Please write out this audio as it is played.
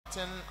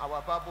Turn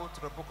our Bible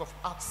to the book of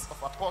Acts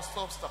of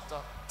Apostles, chapter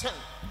 10.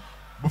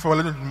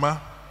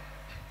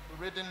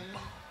 Reading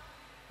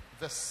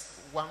verse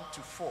 1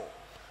 to 4.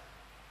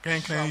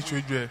 Shall we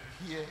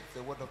hear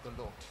the word of the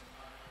Lord?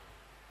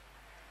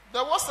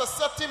 There was a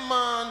certain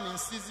man in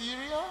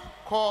Caesarea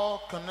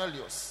called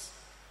Cornelius,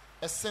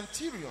 a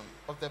centurion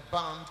of the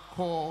band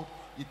called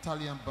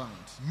Italian Band.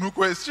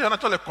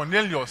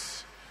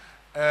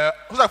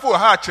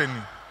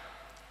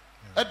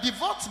 A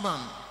devout man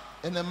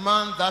and a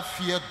man that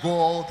feared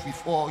God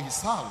with all his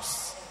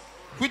house,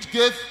 which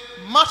gave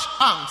much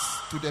alms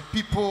to the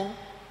people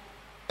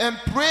and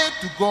prayed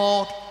to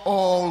God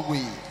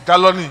always.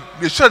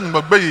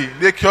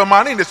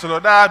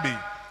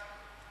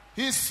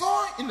 He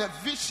saw in a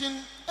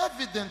vision,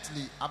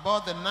 evidently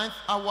about the 9th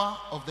hour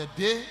of the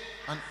day,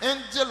 an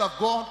angel of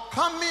God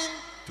coming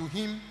to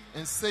him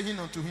and saying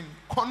unto him,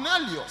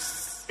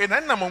 Cornelius.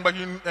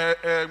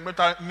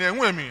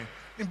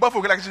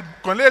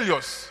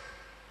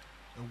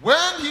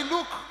 When he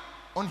looked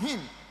on him,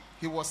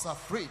 he was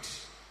afraid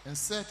and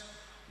said,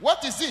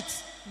 What is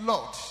it,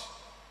 Lord?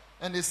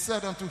 And he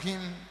said unto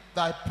him,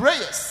 Thy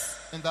prayers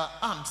and thy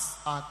alms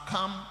are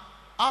come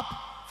up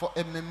for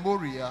a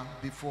memorial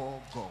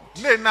before God.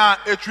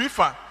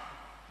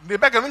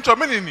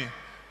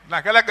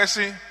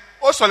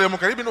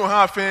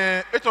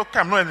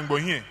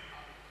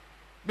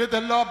 May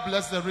the Lord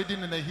bless the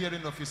reading and the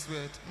hearing of his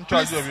word.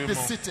 Please be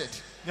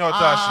seated.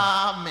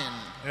 Amen.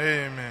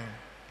 Amen.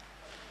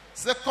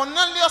 So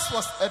Cornelius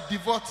was a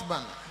devout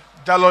man.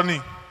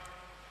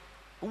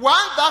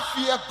 One that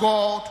feared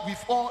God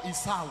with all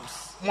his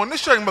house. The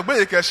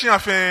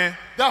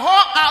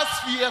whole house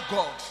feared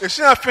God.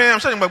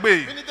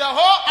 Meaning the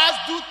whole house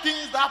do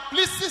things that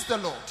pleases the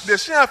Lord. He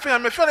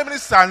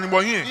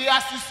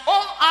has his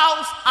own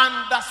house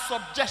under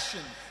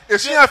subjection.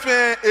 They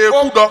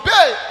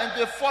obey and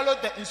they follow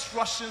the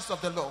instructions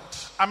of the Lord.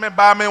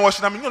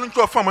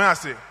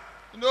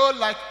 You know,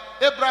 like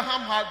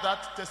Abraham had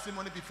that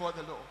testimony before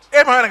the Lord.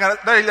 That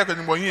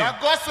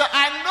God said,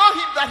 I know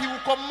him that he will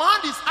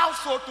command his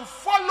household to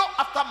follow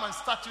after my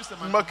statutes and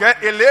my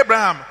commandments.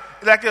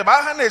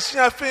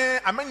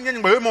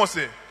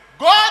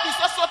 God is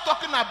also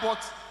talking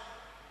about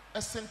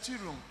a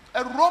centurion,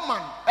 a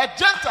Roman, a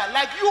Gentile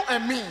like you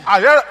and me.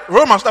 He's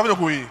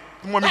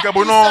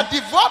a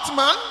devout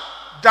man.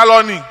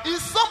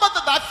 He's somebody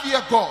that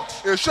fears God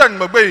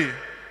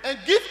and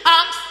give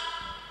alms.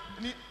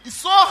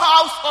 His whole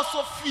house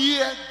also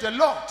fear the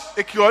Lord.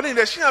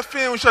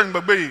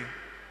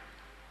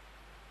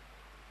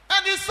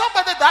 And he's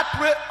somebody that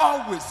pray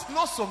always,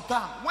 not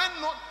sometimes. When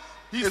not,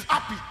 he's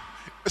happy.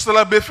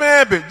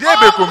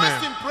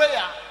 Always in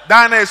prayer.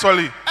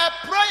 A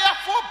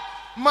prayerful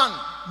man.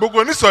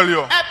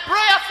 A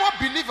prayerful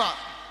believer.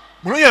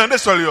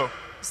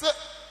 So,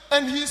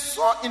 and he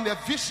saw in a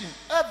vision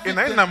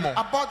everything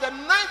about the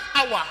 9th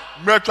hour.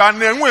 The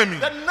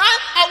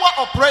 9th hour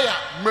of prayer.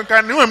 Was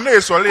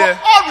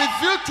all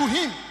revealed to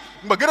him.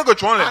 An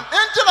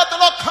angel of the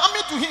Lord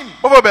coming to him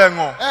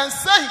and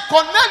saying,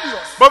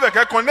 Cornelius.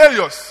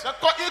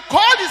 He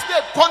called his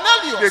name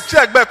Cornelius.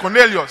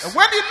 And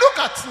when he looked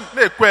at him,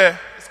 the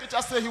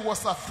scripture says he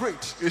was afraid.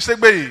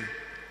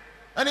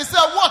 And he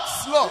said, What,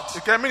 Lord?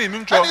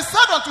 And he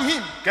said unto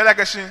him,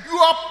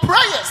 Your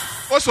prayers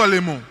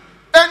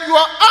and your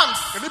arms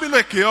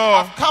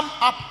have come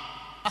up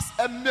as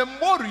a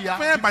memorial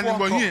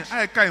before God.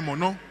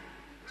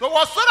 So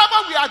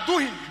whatsoever we are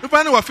doing,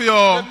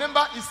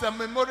 remember, it's a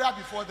memorial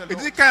before the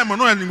Lord.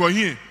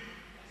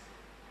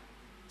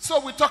 So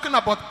we're talking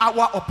about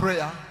hour of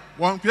prayer.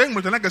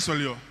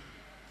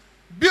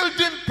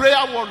 Building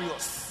prayer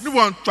warriors.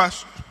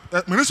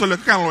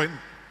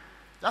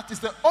 That is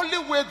the only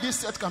way this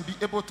set can be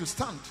able to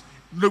stand.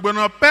 That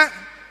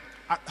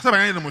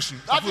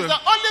is the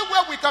only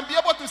way we can be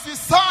able to see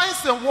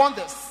signs and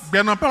wonders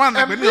and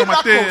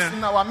miracles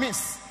in our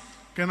midst.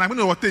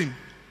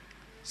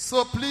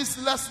 So please,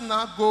 let's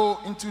now go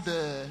into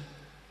the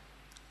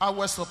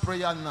hours of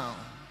prayer now.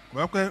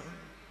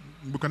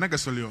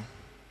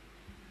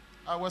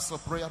 Hours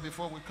of prayer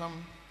before we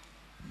come.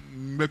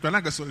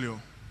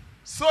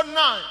 So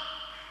now,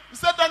 he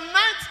said the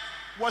night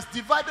was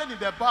divided in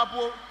the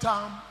Bible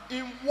time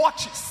in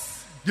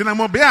watches.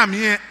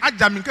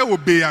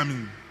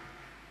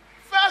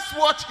 First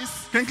watch is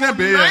from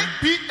 9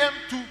 p.m.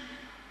 to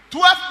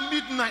 12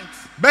 midnight.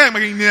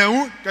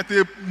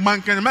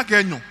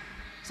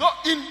 So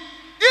in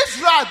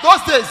Israel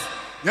those days,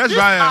 these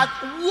are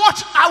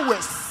watch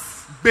hours.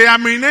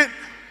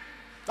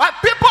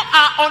 That people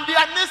are on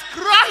their knees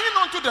crying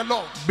unto the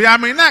Lord.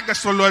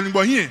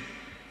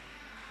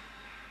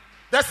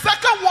 The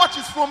second watch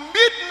is from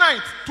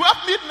midnight,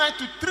 12 midnight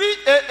to 3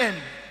 a.m.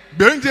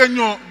 Then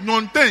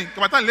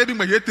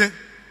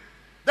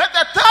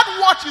the third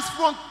watch is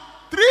from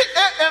 3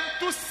 a.m.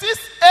 to 6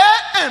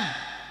 a.m.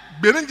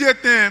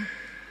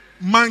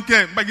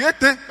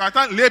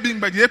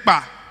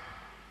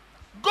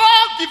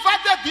 God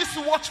divided this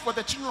watch for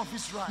the children of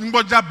Israel to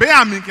know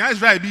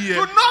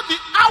the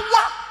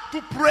hour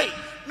to pray.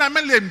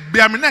 Because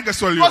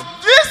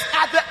these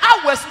are the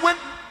hours when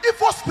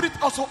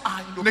also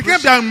are in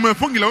operation.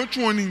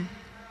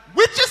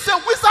 Witches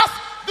and wizards,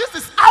 this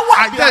is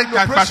our operation.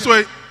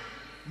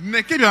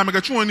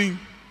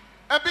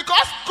 And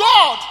because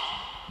God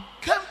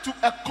came to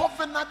a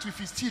covenant with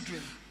his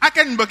children, that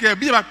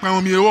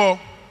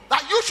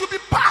you should be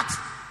part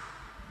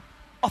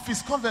of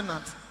his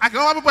covenant, part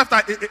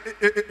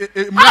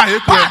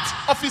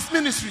of his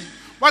ministry.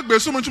 He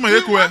wants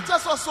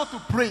us also to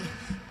pray.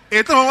 He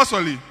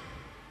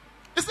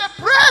said,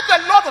 pray the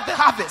Lord of the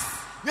harvest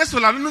that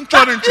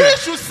he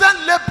should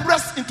send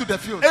laborers into the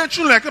field. Didn't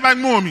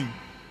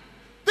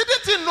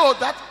he know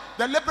that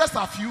the laborers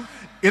are few?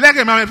 And he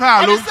said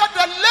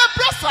the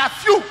laborers are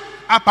few.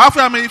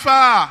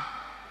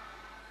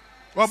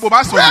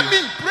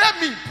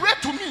 Pray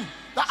to me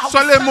that I will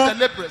send the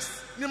laborers.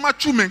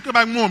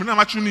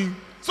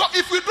 So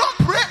if we don't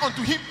pray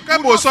unto him,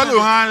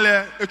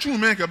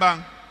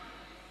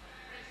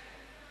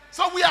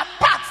 so we are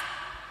part.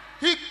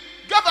 He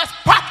gave us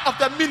part of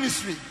the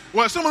ministry.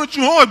 Ours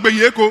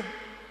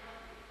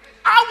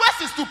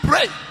is to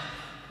pray.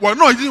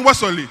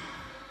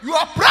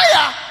 Your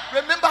prayer,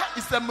 remember,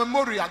 is a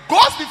memorial.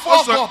 Goes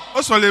before God.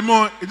 So if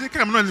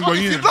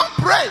you don't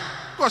pray,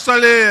 what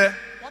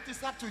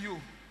is up to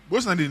you?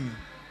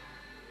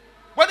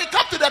 When it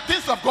comes to the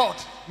things of God,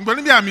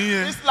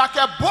 it's like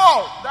a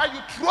ball that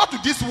you throw to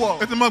this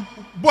world. Whatsoever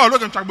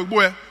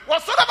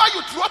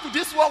you throw to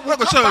this world will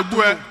come back to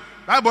you.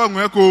 It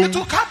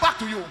will come back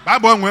to you.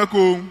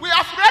 We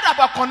have read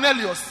about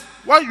Cornelius.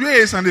 The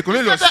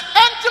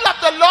angel of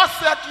the Lord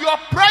said, your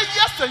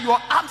prayers and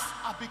your alms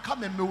have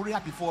become a memorial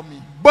before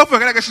me. So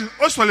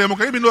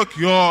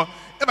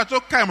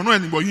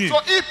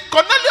if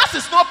Cornelius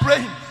is not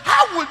praying,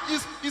 how will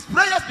his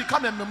prayers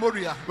become a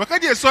memorial?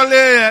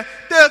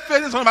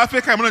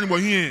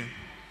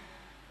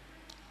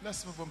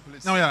 Let's move on,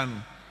 please.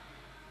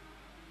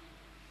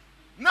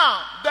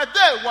 Now, the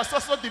day was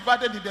also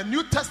divided in the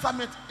New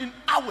Testament in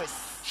hours.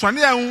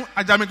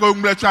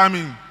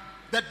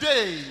 The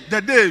day.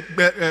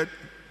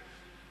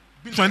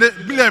 So we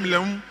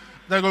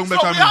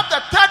have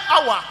the third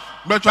hour.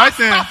 That starts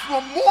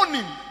from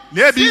morning,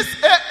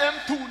 6 a.m.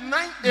 to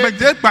 9 a.m.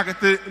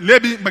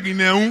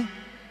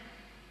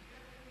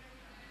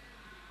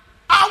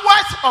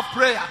 Hours of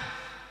prayer.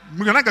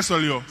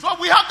 So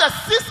we have the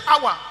 6th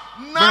hour,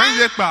 9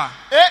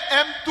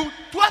 a.m. to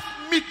 12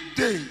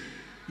 midday.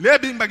 Then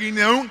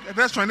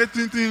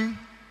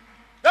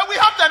we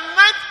have the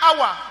 9th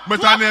hour,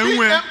 12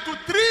 p.m. to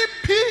 3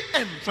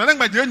 p.m.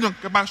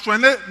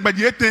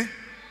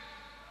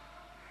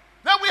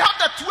 Then we have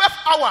the 12th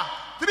hour,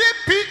 3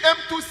 p.m.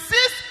 to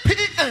 6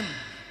 p.m.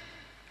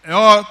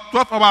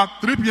 12 hour,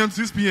 3 p.m. to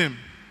 6 p.m.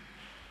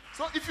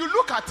 So if you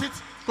look at it,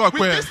 with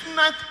this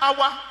 9th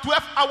hour,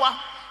 12th hour,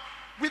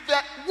 with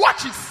the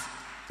watches,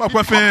 it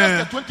covers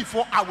the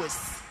 24 hours.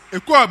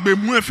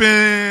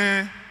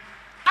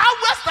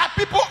 Hours that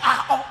people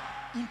are all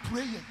in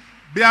prayer.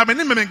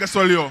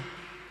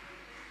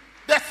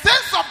 The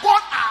saints of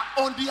God are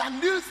on their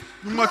knees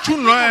praying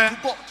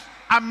to God.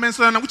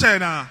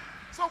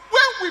 So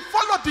when we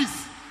follow this,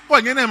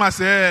 when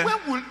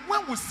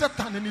will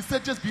Satan and his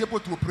agents be able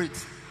to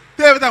operate?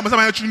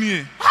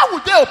 How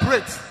will they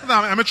operate?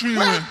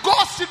 When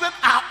God's children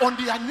are on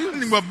their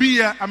knees. God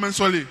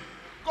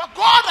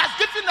has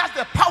given us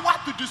the power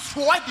to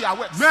destroy their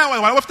works.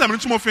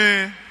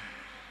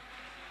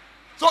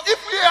 So if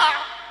we are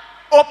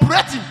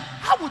operating,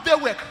 how would they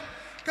work?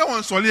 But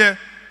when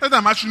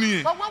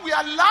we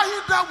are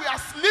lying down, we are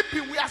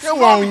sleeping, we are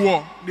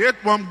snoring.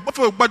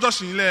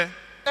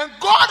 And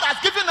God has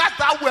given us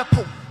that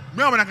weapon.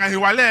 And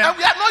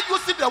we are not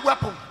using the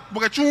weapon.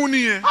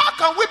 How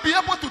can we be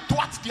able to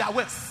thwart their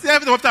works? The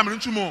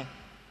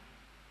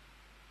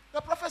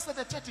prophet said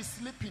the church is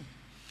sleeping.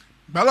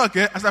 But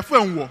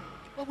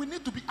we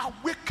need to be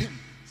awakened.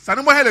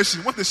 Awaken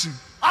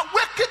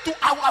to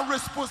our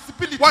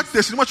responsibility.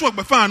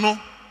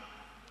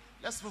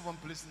 Let's move on,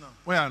 please, now.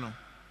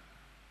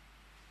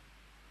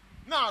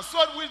 Now, so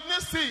we need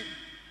to see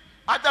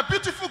at the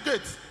beautiful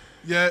gate.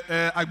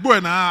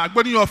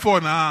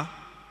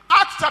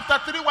 Acts chapter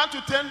 3, 1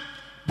 to 10.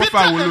 Peter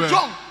and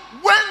John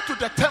went to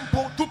the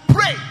temple to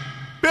pray.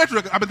 It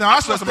was the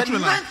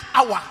 9th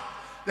hour.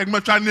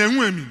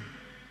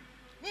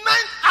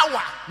 9th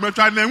hour.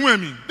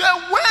 They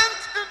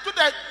went into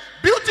the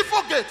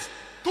beautiful gate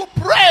to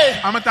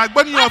pray. It was the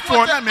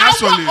hour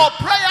of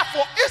prayer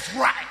for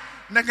Israel.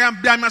 So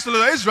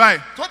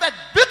the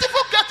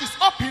beautiful gate is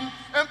open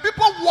and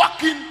people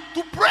walking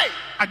to pray.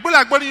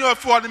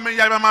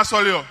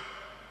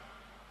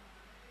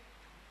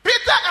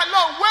 Peter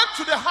alone went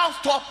to the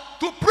housetop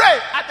to pray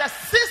at the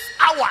 6th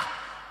hour.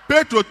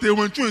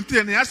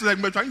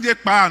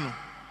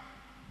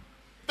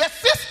 The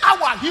 6th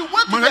hour, he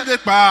went to the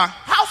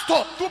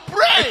housetop to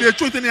pray.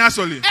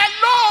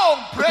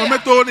 Alone prayer.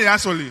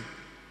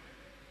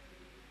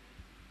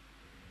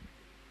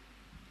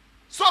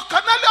 So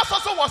Cornelius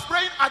also was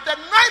praying at the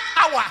 9th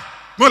hour.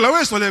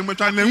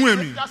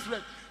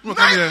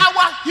 9th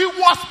hour, he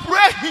was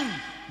praying.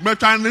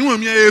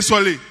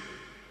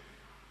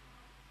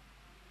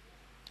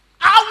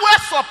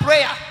 Hours hours of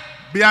prayer.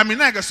 Be a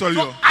minute, So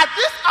at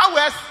these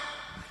hours,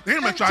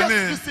 Angels just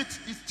visit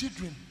his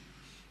children.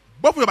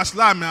 Both of us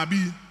lie,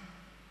 maybe.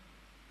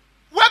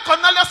 When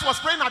Cornelius was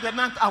praying at the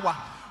 9th hour,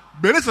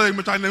 the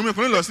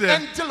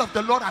angel of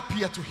the Lord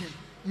appeared to him.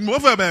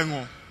 When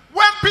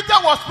When Peter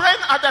was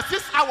praying at the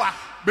 6th hour,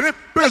 the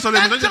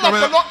angel of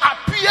the Lord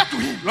appeared to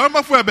him.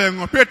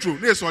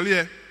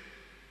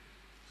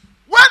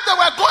 When they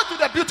were going to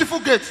the beautiful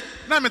gate,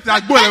 the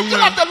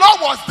angel of the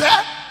Lord was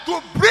there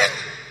to bring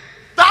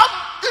that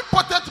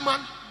important man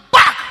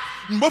back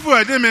to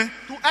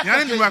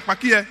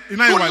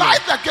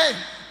life again.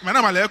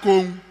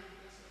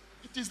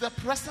 It is the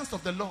presence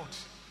of the Lord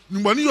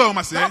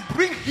that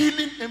bring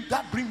healing and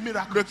that bring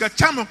miracles.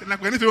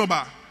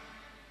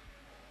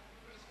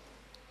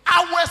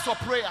 Hours of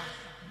prayer.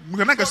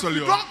 If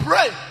you don't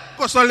pray,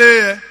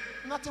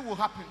 nothing will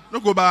happen.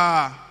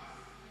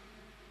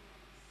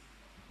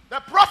 The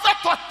prophet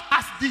taught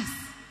us this,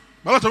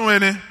 but we are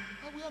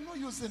not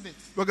using it.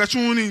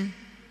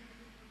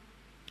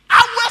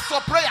 Hours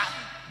of prayer.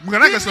 He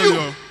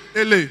knew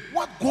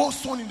what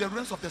goes on in the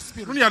realms of the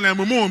spirit.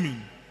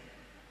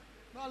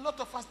 A lot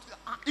of us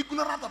are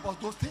ignorant about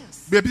those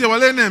things.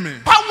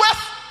 Powers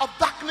of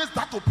darkness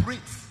that operate.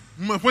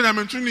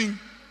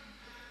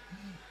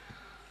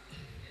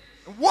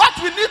 What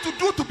we need to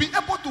do to be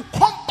able to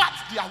combat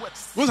their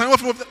works. When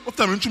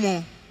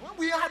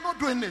we are not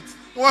doing it,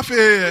 we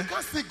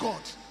can't see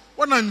God.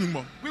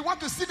 We want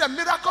to see the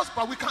miracles,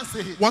 but we can't see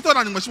it.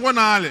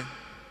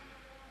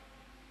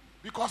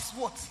 Because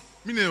what?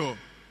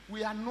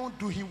 We are not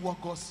doing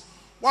what God's.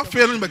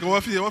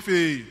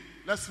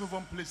 Let's move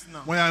on, please,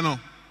 now.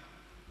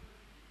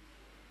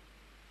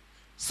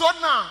 So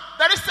now,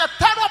 there is a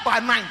terror by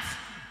night.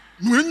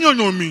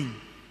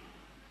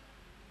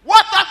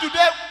 What time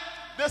today?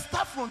 They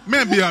start from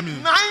 9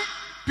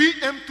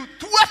 p.m. to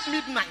 12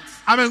 midnight.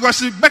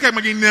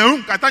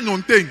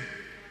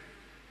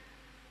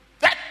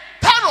 The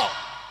terror.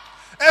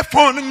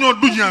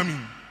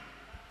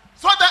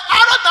 So the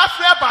arrow that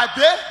fly by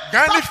day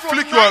starts from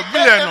 9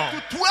 a.m. to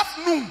 12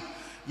 noon.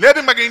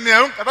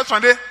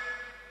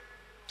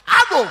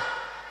 Arrow.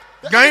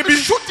 They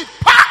shoot it.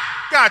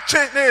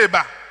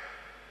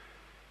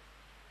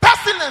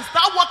 Pestilence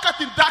that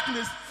walketh in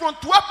darkness from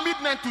 12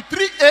 midnight to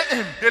 3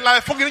 a.m.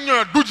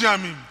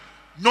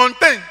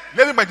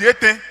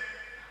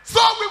 So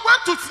we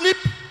went to sleep.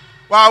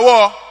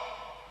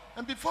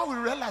 And before we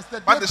realized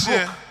that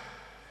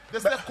they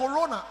said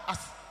corona has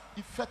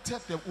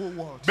affected the whole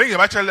world.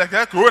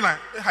 That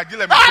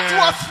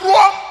was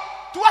from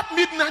 12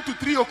 midnight to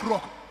 3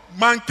 o'clock.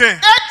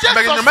 Agents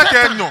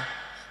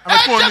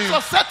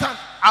of Satan.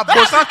 That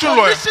has been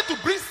commissioned to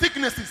bring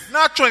sicknesses.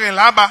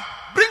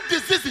 Bring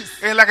diseases.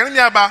 They were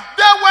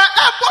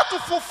able to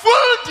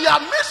fulfill their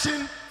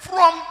mission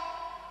from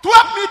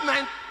 12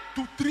 midnight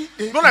to 3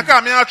 a.m.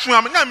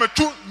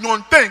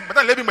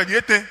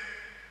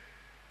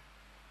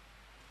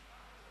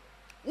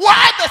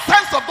 Why the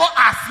sons of God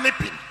are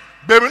sleeping?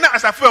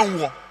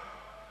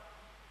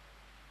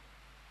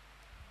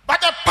 But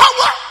the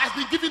power has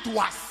been given to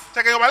us. The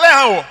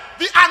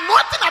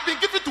anointing has been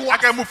given to us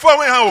to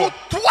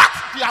thwart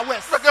their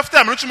works, to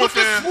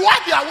destroy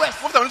their works.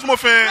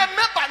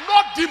 Remember, no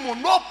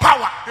demon, no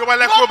power, no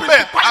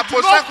principality,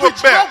 no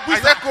witch, no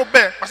wizard,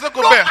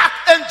 no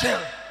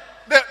archangel.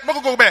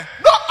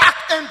 No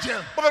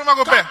archangel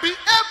can be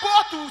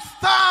able to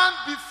stand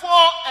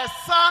before a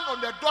son or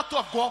the daughter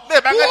of God who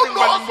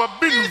knows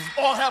his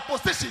or her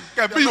position.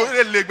 No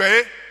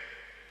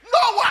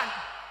one.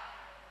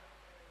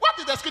 What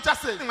did the scripture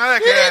say? He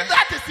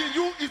that is in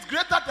you is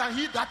greater than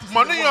he that is in the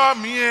world.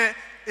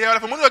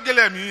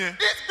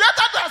 It's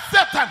greater than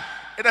Satan.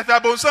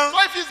 So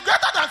if it's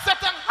greater than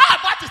Satan, how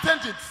about his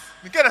angels?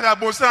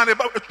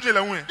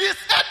 His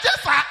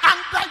angels are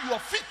under your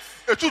feet.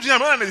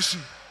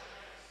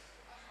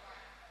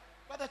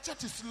 But the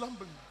church is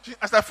slumbering. The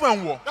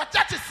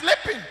church is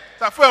sleeping.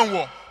 The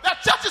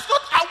church is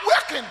not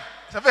awakened.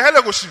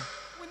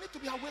 We need to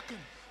be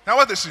awakened.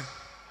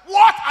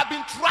 What has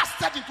been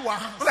trusted into our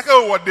hands?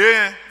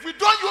 If we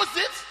don't use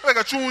it, we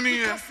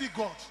can't see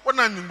God.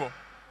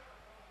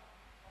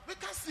 We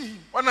can't see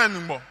him.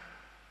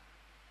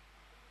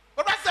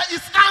 But I say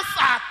his hands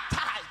are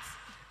tight.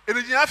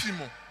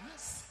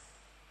 Yes.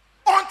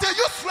 Until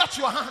you stretch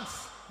your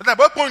hands.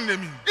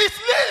 His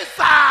lips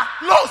are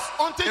closed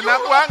until you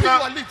open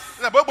your lips.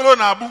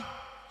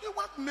 You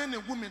want men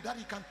and women that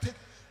he can take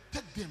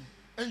them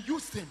and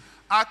use them.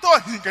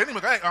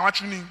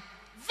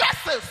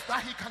 Vessels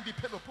that he can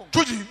depend upon.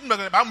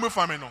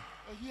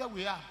 And here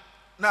we are.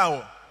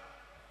 Now,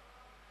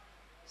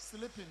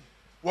 sleeping.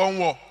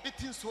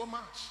 Eating so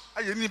much.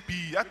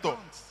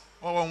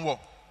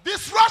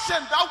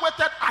 Disruption that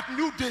waited at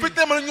new day.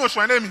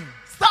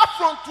 Start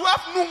from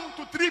 12 noon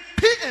to 3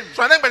 p.m.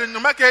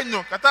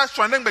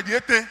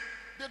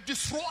 They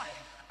destroy.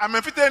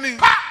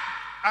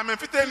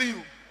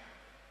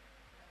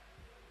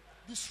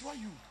 Destroy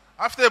you.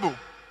 After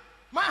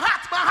my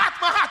heart.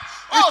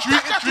 Oh,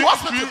 take it to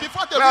hospital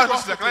before they leave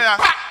hospital.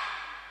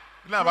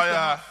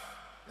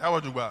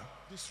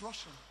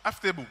 disruption.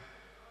 Aftable.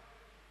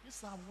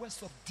 These are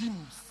words of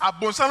demons.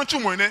 Abonsano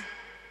chumone.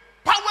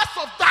 Powers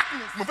of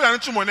darkness. Mufana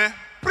chumone.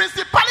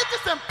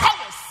 Principalities and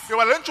powers.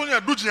 Powers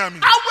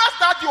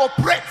that you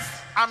operate.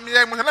 And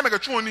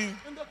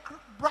the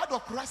bride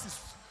of Christ is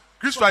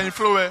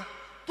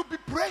to be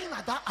praying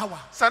at that hour.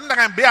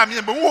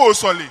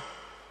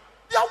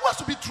 Their words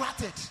will be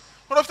thwarted.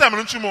 But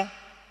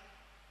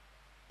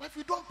if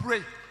you don't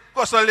pray,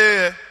 and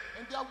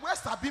their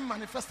words are being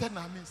manifested in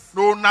our midst.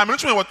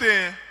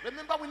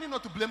 Remember, we need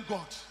not to blame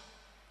God.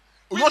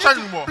 We need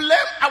to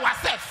blame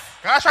ourselves.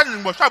 Because He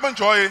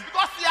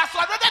has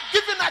already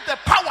given us the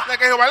power. But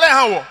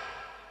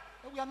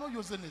we are not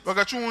using it.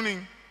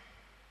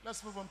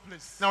 Let's move on,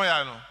 please.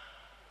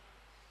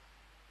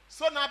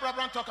 So now,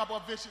 Abraham talk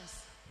about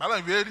visions. What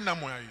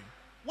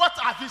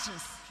are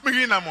visions?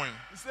 He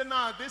said,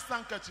 now these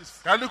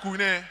handkerchiefs.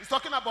 He's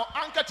talking about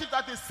handkerchiefs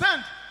that they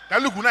send.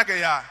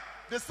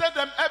 They send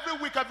them every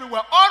week,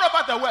 everywhere, all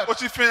over the world.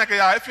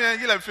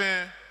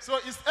 So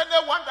is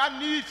anyone that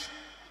needs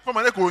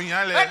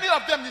any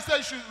of them? He said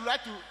you should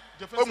write to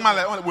Jefferson.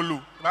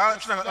 We'll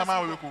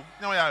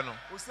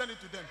send it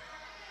to them.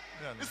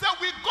 He said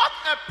we got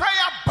a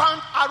prayer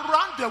band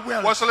around the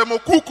world. Why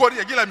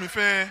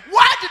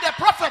did the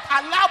prophet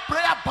allow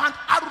prayer band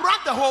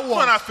around the whole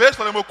world? He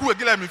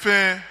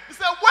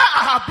said where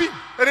I have been.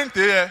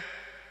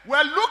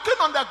 We're looking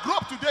on the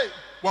globe today.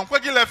 And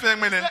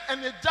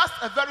it's just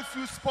a very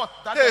few spots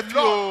that the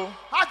Lord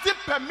hasn't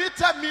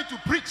permitted me to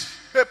preach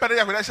that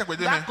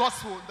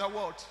gospel in the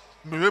world.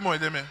 And then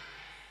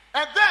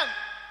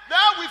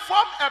there we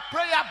form a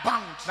prayer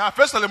band.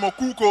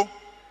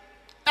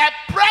 A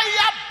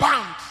prayer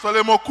band.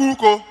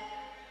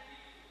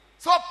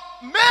 So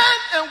men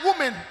and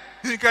women,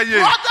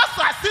 brothers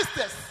and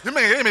sisters who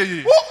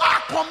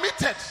are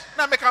committed,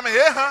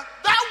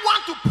 that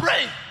want to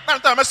pray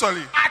at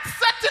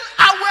certain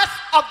hours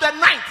of the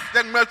night, at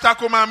certain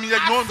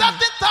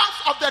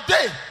times of the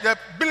day, they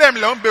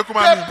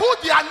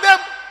put their name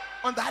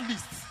on that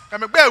list.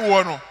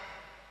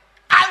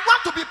 I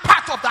want to be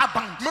part of that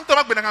band. So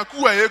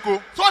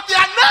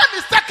their name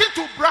is taken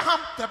to Abraham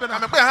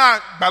Tabernacle.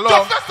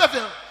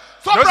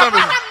 So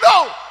Abraham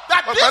know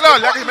that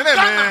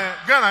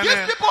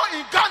these people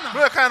in Ghana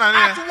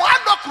at 1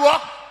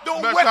 o'clock they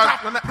will wake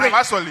up and pray.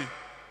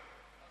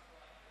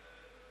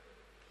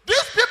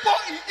 These people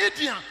in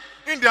India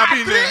at 3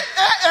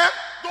 a.m.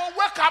 they will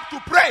wake up to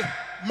pray.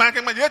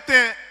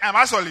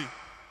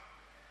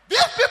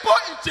 These people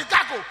in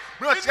Chicago,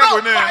 by 3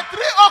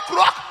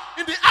 o'clock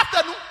in the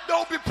afternoon, they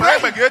will be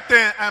praying.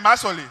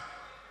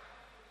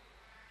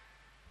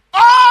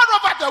 All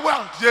over the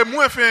world.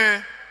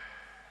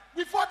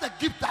 Before the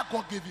gift that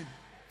God gave him.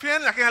 Before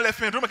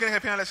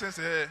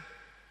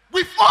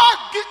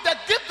the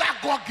gift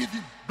that God gave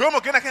him.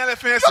 Look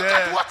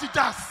at what he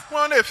does.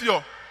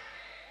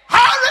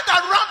 Hurrying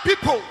around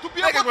people to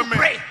be able to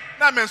pray.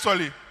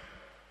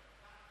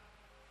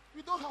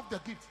 We don't have the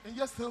gift. And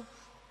yes, still.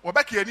 We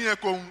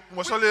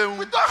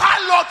don't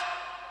have Lord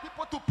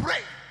people to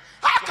pray.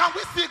 How can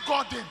we see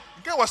God then?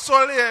 He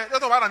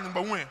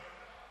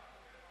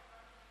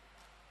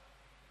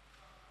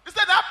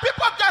said that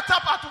people get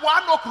up at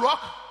 1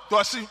 o'clock, 2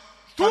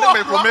 o'clock,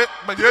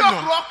 3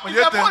 o'clock in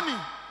the morning.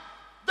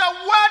 The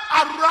word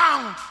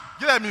around,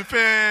 according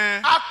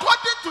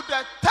to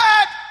the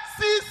 3rd,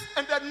 6th,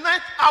 and the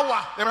 9th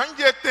hour, the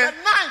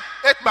 9th,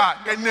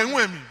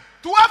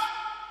 12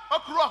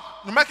 o'clock,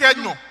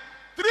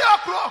 3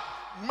 o'clock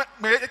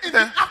in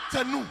the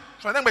afternoon.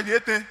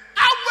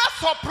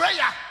 Hours of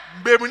prayer.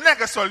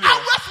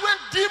 Hours when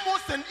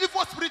demons and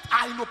evil spirits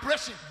are in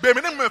operation.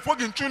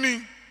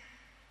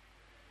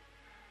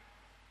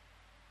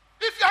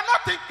 If you are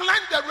not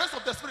inclined the rest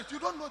of the spirit, you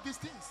don't know these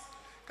things.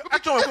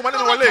 But demons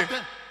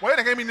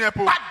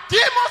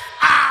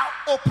are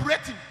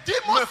operating.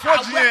 Demons are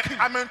working.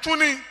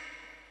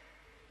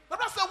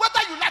 But I say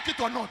whether you like it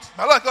or not.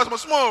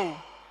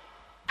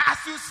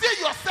 As you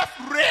see yourself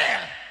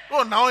real,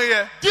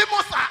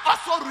 demons are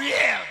also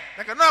real.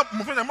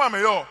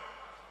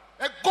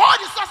 And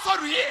God is also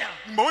real.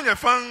 You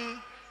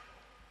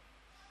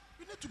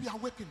need to be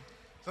awakened.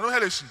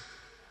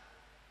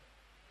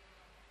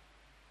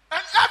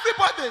 And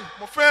everybody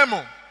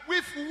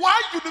with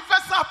one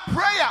universal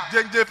prayer,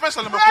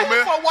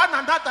 praying for one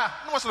another.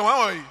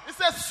 It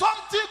says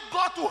something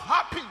got to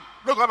happen.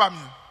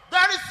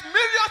 There is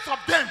millions of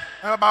them.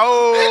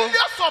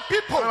 Millions of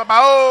people.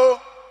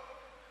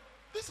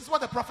 This is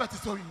what the prophet is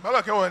saying.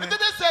 And then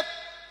they said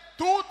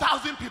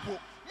 2,000 people.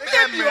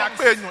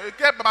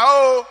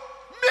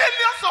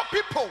 Millions of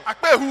people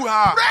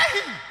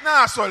praying.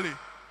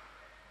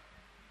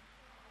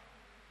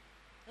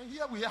 And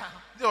here we are.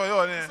 He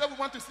said we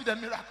want to see the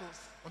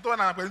miracles. And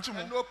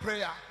no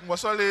prayer.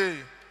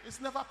 It's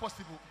never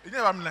possible.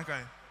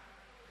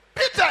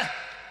 Peter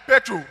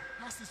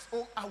has his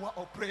own hour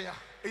of prayer.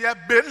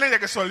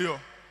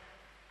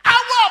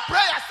 Hour of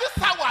prayer.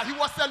 6 hours he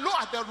was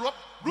alone at the roof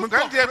of prayer.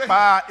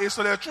 9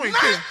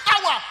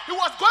 hours he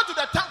was going to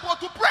the temple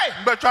to pray.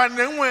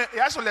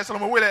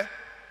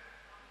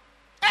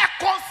 A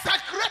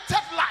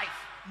consecrated life.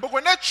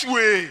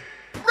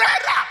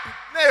 Prayed up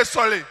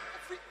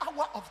every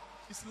hour of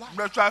his life.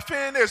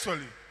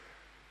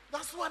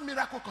 That's why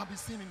miracle can be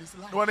seen in his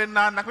life. That's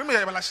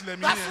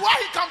why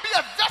he can be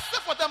a vessel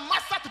for the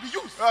master to be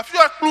used.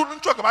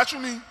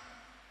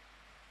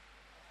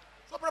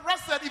 So Brother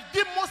said, if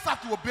demons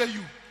have to obey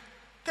you,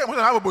 they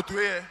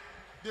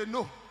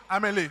know.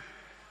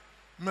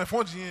 They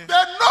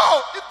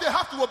know if they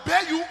have to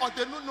obey you or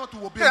they know not to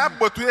obey you.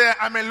 But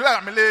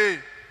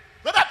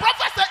the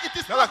prophet said, it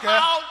is not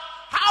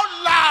how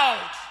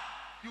loud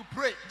you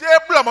pray.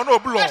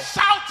 They're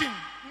shouting.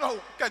 No.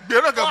 Or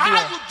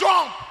how you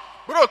jump.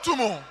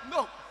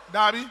 No.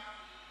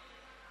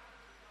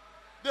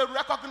 They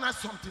recognize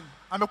something.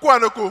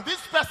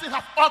 This person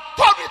has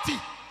authority.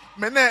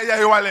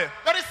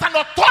 There is an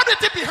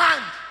authority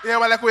behind.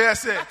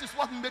 That is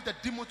what made the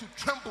demon to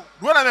tremble.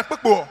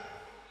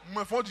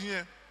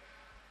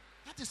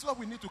 That is what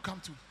we need to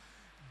come to.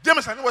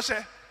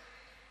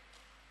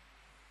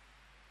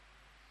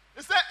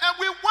 He said, and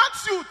we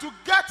want you to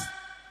get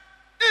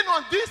in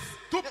on this,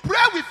 to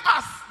pray with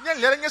us and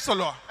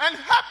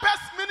help us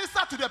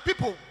minister to the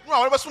people.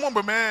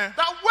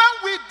 That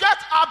when we get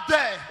up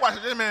there,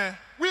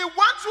 we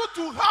want you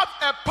to have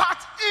a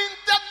part in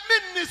the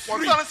ministry. So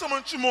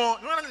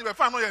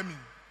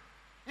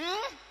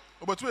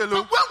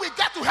when we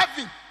get to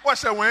heaven,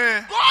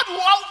 God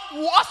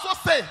will also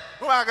say,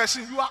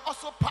 you are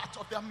also part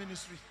of their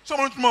ministry. You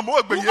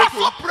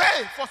also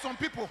pray for some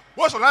people.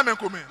 Like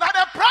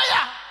the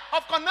prayer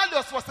of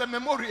Cornelius was a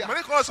memorial.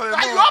 That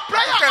your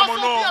prayer also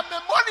be a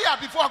memorial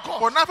before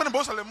God.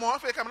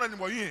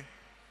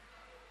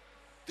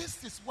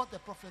 This is what the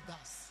prophet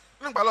does.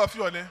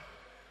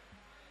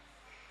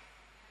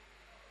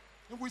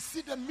 And we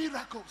see the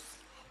miracles.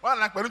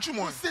 We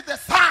see the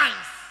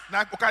signs.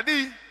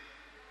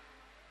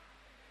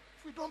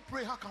 If we don't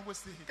pray, how can we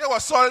see him?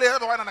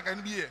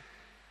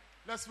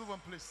 Let's move on,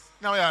 please.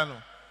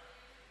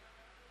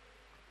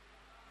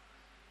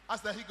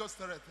 As the eagle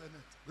started.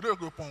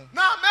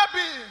 Now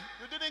maybe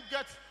you didn't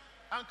get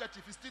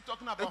handkerchief. He's still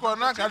talking about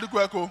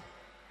handkerchief.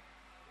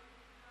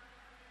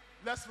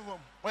 Let's move on.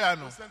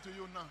 Listen to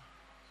you now.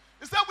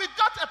 He said we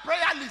got a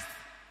prayer list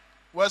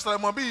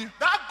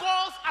that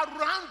goes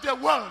around the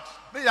world.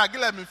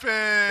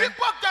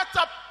 People get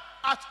up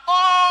at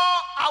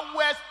all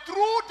hours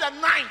through the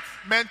night.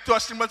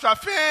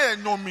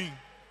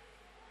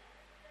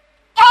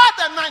 All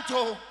the night,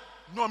 oh.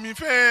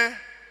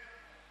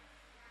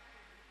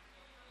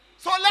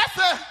 So let's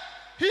say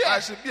here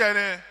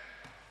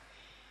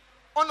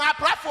on our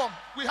platform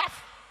we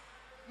have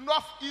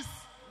north, east,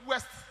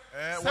 west,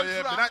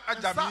 central,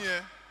 and south.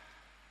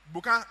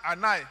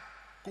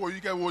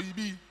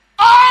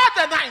 All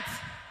the night.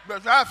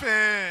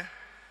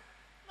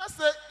 Let's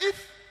say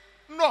if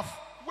north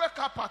wake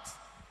up at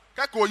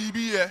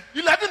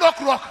 11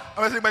 o'clock.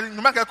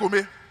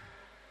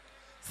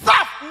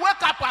 South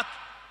wake up at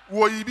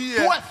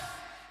 12.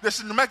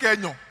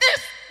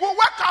 East will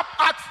wake up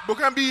at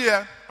 1.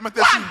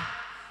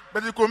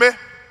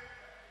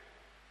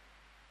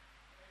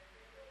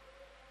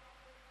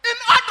 In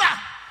order,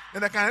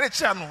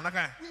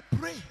 we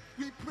pray.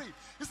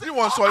 You see,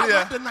 all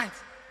around the night,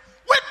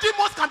 when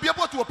demons can be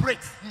able to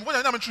operate, when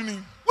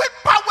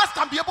powers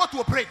can be able to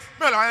operate,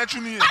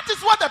 that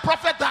is what the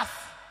prophet does.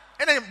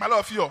 And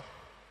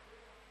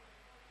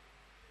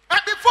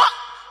before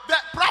the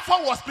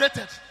platform was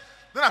created,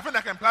 this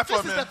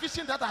is the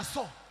vision that I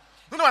saw.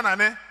 And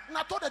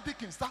I told the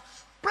deacons that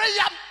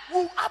prayer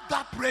will have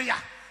that prayer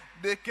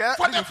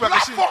for the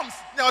platforms,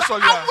 the hours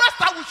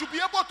that we should be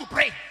able to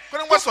pray, to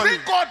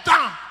bring God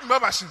down,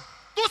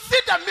 to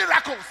see the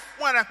miracles,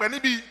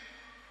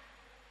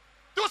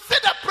 to see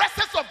the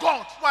presence of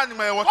God.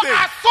 What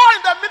I saw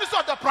in the ministry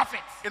of the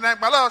prophets,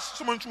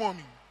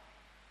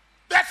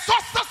 the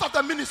sources of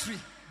the ministry,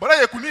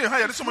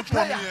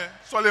 prayer.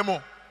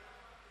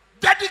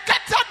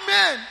 Dedicated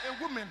men and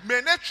women,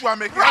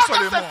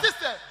 brothers and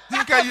sisters,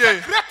 that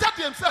consecrated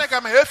themselves.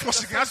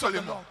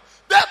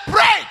 They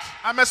prayed.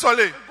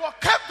 God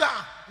kept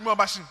down.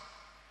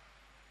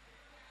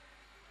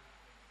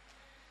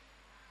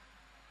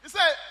 He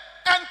said,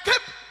 and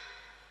keep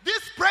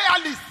this prayer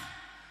list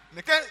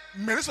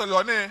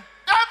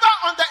ever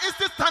on the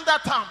Eastern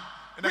Standard Time.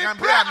 We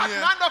pray at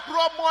 9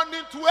 o'clock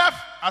morning, 12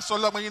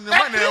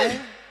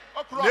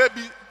 o'clock.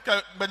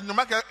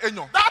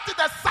 That is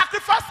the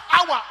sacrifice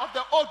hour of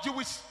the old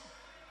Jewish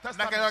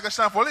Testament. And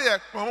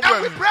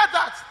we pray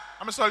that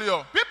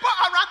people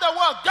around the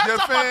world get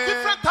up at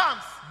different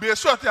times.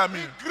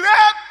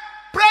 Great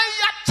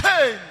prayer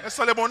chain.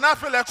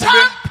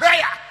 Chain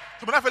prayer.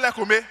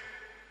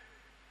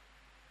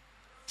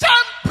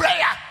 Chain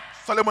prayer.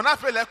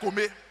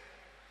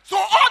 So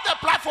all the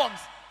platforms,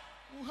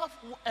 we have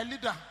a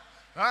leader.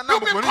 You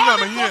be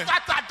calling those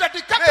that are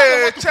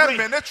dedicated to pray.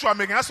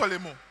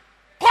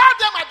 Call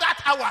them at that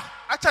hour.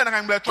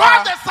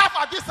 Call the south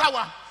at this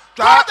hour.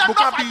 Call the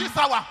north at this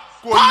hour.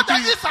 Call the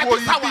east at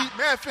this hour.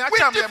 We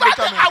divide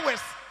the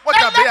hours. And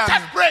let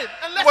us pray.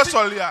 And let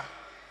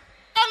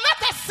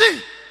us see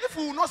if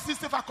we will not see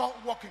Stephen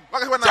walking.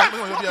 James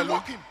will be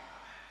walking.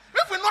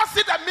 If we not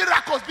see the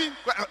miracles being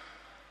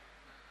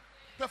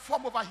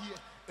performed over here,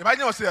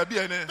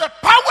 the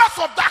powers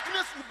of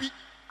darkness will be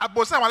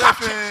captured.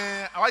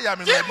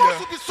 Demons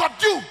will be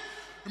subdued.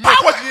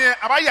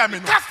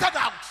 Casted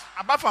out.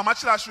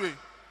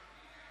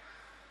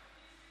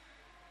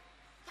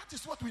 That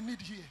is what we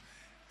need here.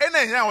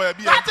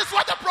 That is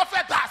what the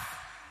prophet does.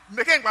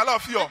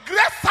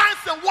 Great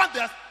signs and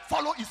wonders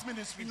follow his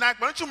ministry. And then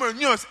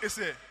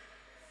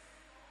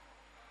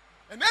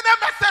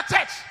the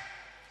church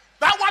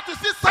that want to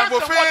see signs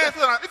and wonders,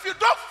 if you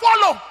don't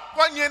follow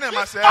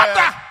this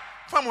order,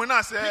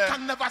 you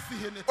can never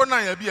see anything.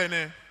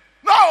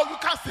 No, you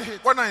can't see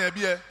it.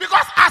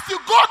 Because as you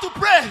go to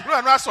pray,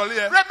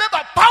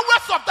 remember,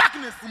 powers of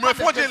darkness.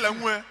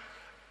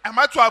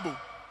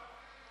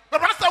 The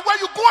pastor, when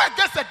you go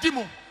against a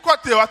demon,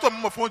 at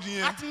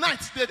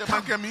night they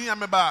come.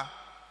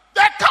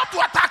 They come to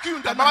attack you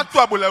in the night.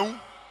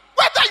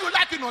 Whether you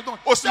like it or not,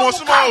 they will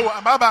come.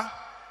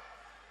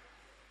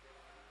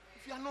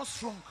 If you are not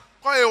strong,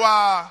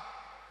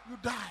 you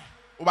die.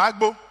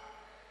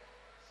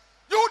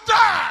 You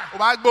die.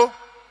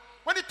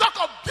 When you talk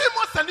of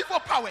demons and evil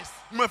powers,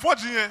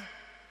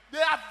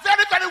 they are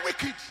very, very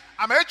wicked.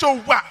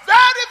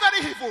 Very, very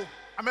evil.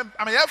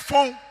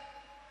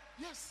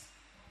 Yes.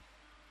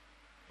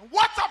 And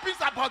what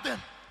happens about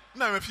them?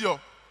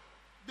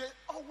 They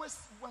always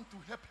want to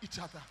help each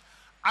other.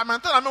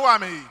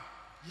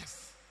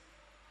 Yes.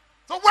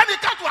 So when they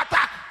come to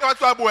attack,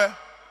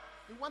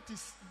 they want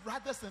his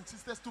brothers and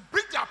sisters to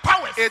bring their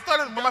powers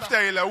together.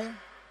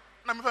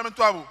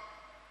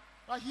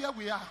 But here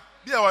we are.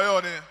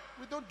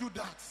 We don't do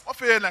that.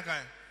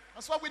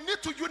 That's why we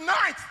need to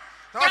unite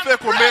and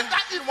pray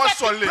that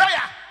effective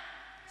prayer.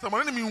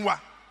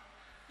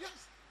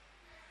 Yes.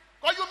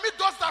 Because you meet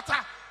those that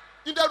are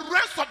in the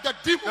ranks of the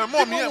demon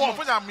world,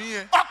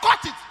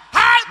 occultic,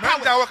 high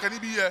power.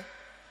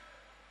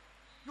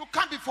 You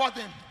come before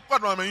them. They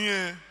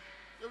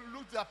will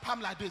look their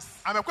palm like this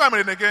and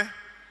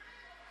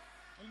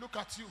look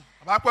at you.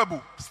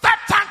 Start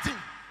chanting.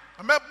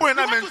 You want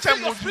to see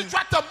your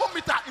spiritual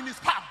thermometer in his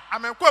palm or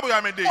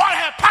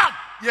her palm.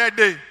 He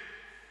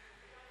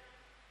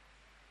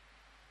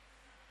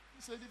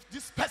said, if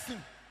this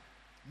person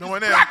is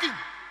bragging,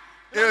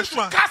 you need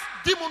to cast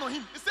demon on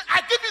him. He said,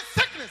 I give you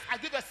sickness. I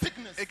give you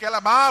sickness. Straight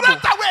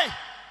away.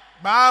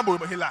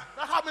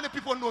 That's how many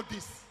people know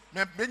this.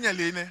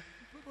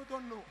 People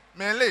don't know.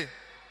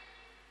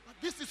 But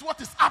this is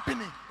what is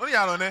happening.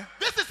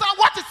 This is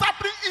what is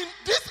happening in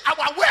this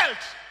our world.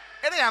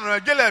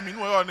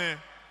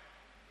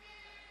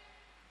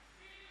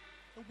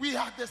 We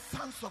are the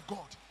sons of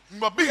God.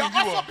 We are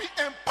also be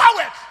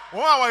empowered.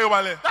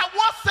 That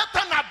what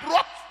Satan has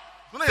brought,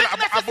 we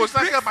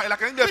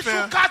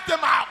should cast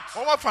them out.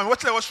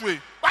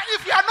 But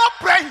if you are not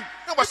praying,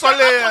 if you are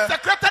not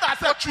consecrated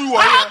ourselves,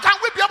 how can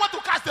we be able to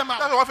cast them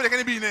out?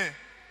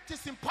 It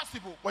is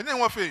impossible. We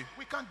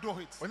can't do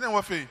it.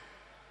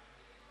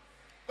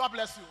 God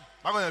bless you.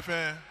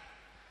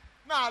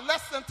 Now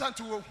let's enter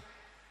to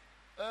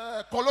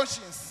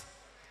Colossians.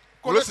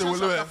 Colossians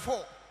chapter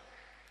 4.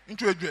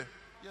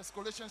 Yes,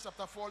 Colossians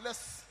chapter 4.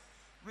 Let's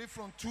read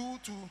from 2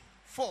 to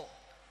 4.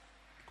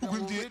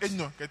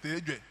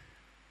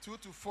 2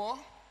 to 4.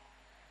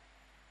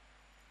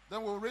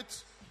 Then we'll read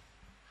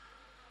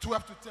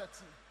 12 to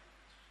 13.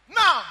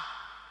 Now,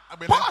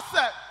 Paul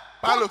said,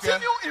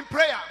 continue in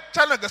prayer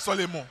and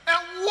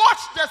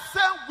watch the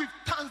same with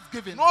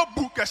thanksgiving.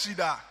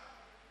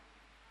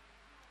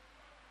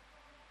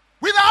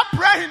 Without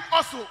praying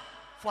also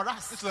for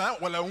us,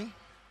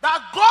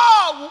 that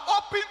God will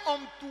open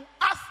unto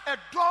us a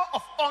door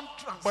of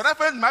entrance to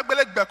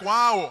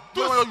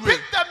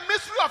speak the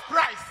mystery of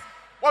Christ,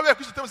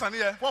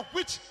 for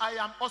which I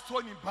am also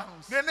in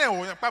bounds. Say,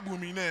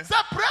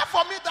 pray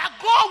for me that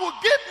God will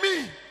give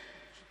me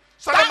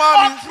that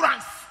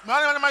entrance.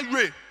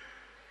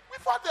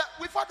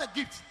 Without the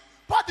gift,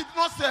 Paul did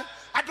not say,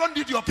 I don't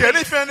need your prayer. No.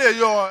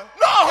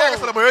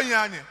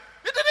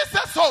 He didn't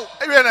say so.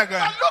 And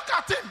look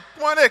at him.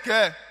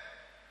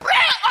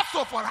 Pray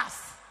also for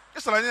us.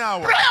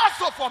 Pray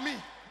also for me.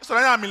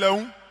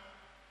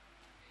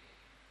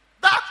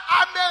 That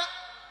I may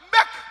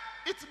make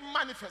it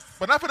manifest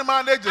as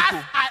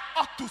I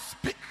ought to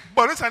speak.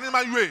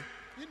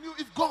 He knew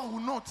if God will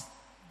not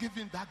give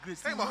him that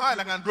grace.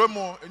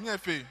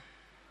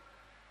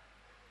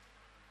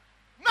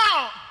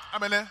 Now,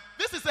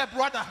 this is a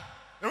brother,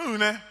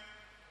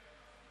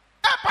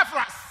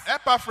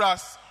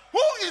 Epaphras,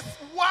 who is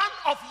one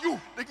of you,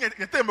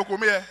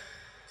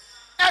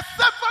 a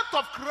servant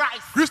of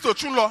Christ,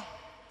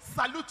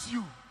 salute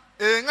you,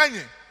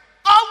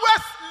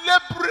 always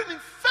laboring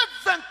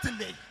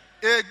fervently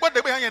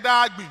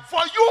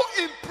for you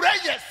in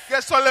prayers.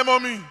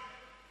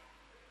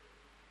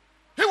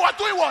 He was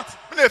doing what?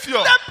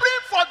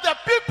 Laboring for the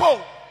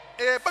people,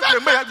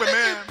 fervently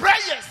in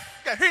prayers,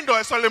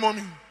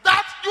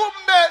 that you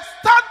may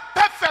stand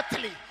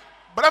perfectly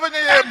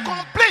and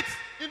complete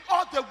in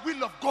all the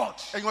will of God.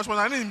 For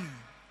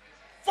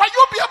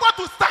you be able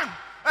to stand,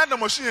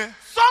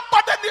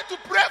 somebody need to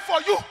pray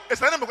for you.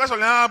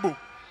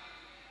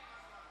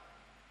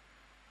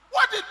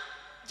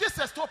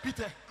 Jesus told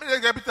Peter. Me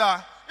get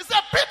Peter. He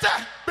said,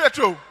 Peter.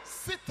 Petro.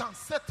 Satan.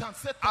 Satan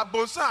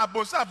wishes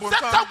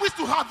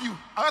to have you.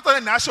 To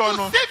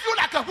save you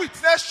like a wheat.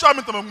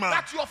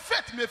 That your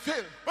faith may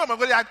fail. But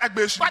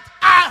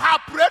I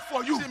have prayed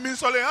for you.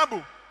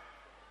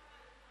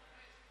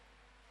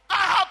 I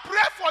have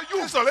prayed for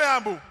you.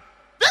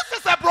 This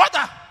is a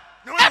brother.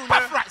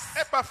 Epaphras.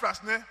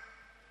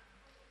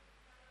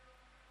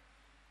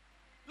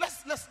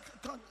 Let's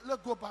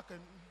go back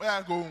and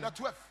the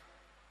 12.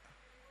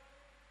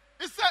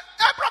 He said,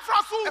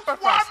 Epaphras, who is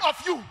one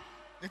of you,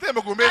 a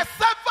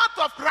servant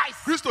of Christ,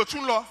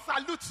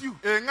 salute you.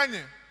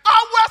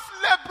 Always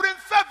laboring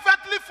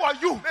fervently for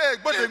you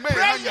in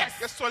prayers,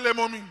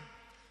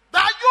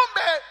 that you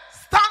may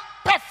stand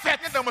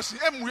perfect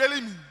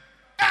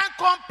and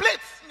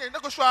complete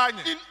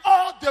in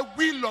all the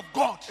will of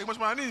God.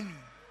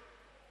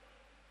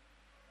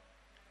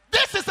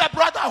 This is a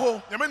brother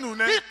who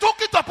he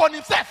took it upon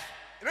himself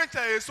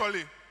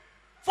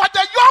for the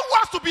young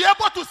ones to be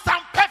able to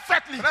stand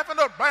perfectly in the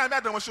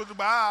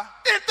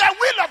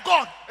will of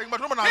God. He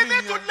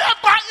needs to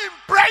labor in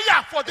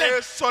prayer for them.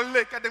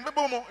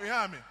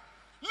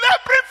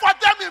 Laboring for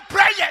them in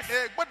prayers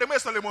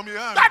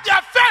that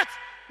their faith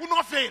will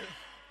not fail.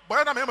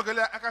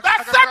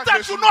 That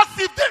Satan should not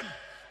deceive them.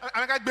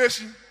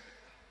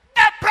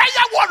 A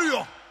prayer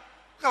warrior.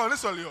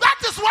 That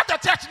is what the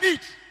church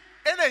needs.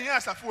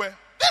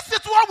 This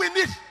is what we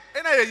need.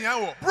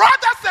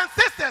 Brothers and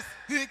sisters,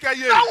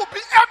 that will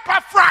be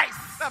Epaphras.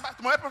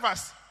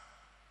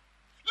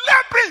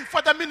 Laboring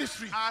for the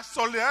ministry.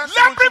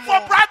 Laboring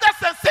for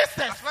brothers and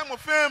sisters.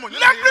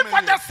 Laboring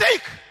for the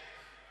sick.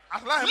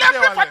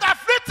 Laboring for the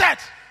afflicted.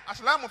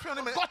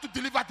 God to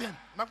deliver them.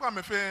 Not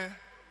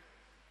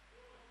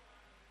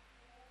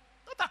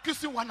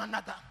accusing one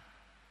another.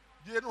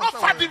 Not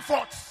fighting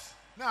faults.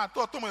 No.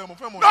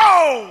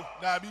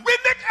 We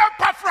need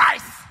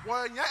Epaphras.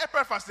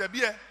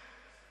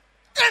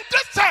 In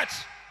this church.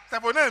 For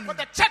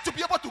the church to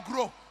be able to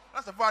grow. For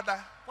us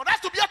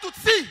to be able to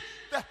see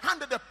the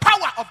hand and the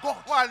power of God.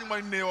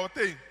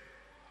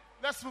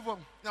 Let's move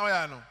on.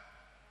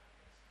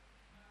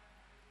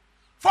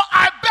 For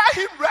I bear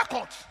him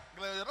record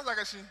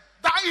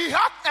that he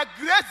has a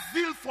great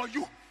zeal for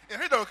you.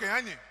 And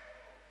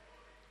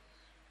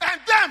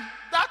them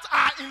that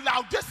are in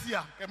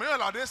Laodicea. And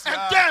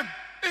them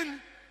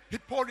in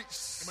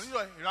Hippolis.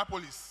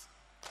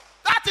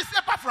 That is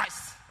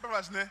Epaphras.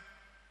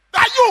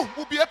 That you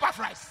will be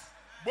Epaphras.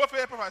 You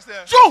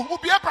will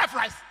be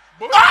Epaphras.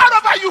 All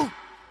over you.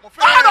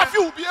 All of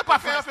you will be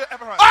Epaphras.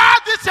 All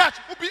this church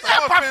will be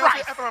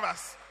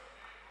Epaphras.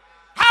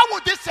 How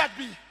will this church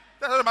be?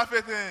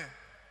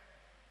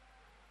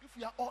 If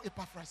we are all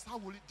Epaphras, how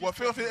will it be?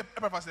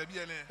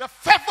 The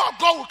favor of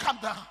God will come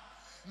down.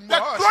 The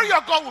glory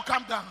of God will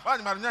come down.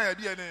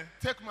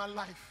 Take my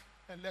life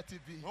and let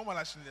it be.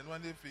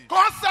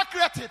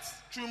 Consecrate it.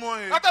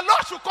 That the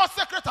Lord should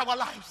consecrate our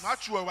lives.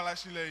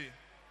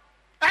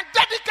 And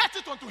dedicate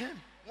it unto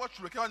him.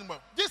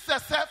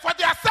 Jesus said, for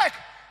their sake,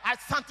 I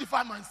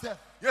sanctify myself.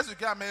 That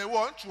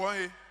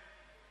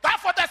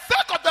for the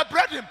sake of the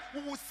brethren,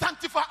 we will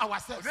sanctify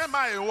ourselves.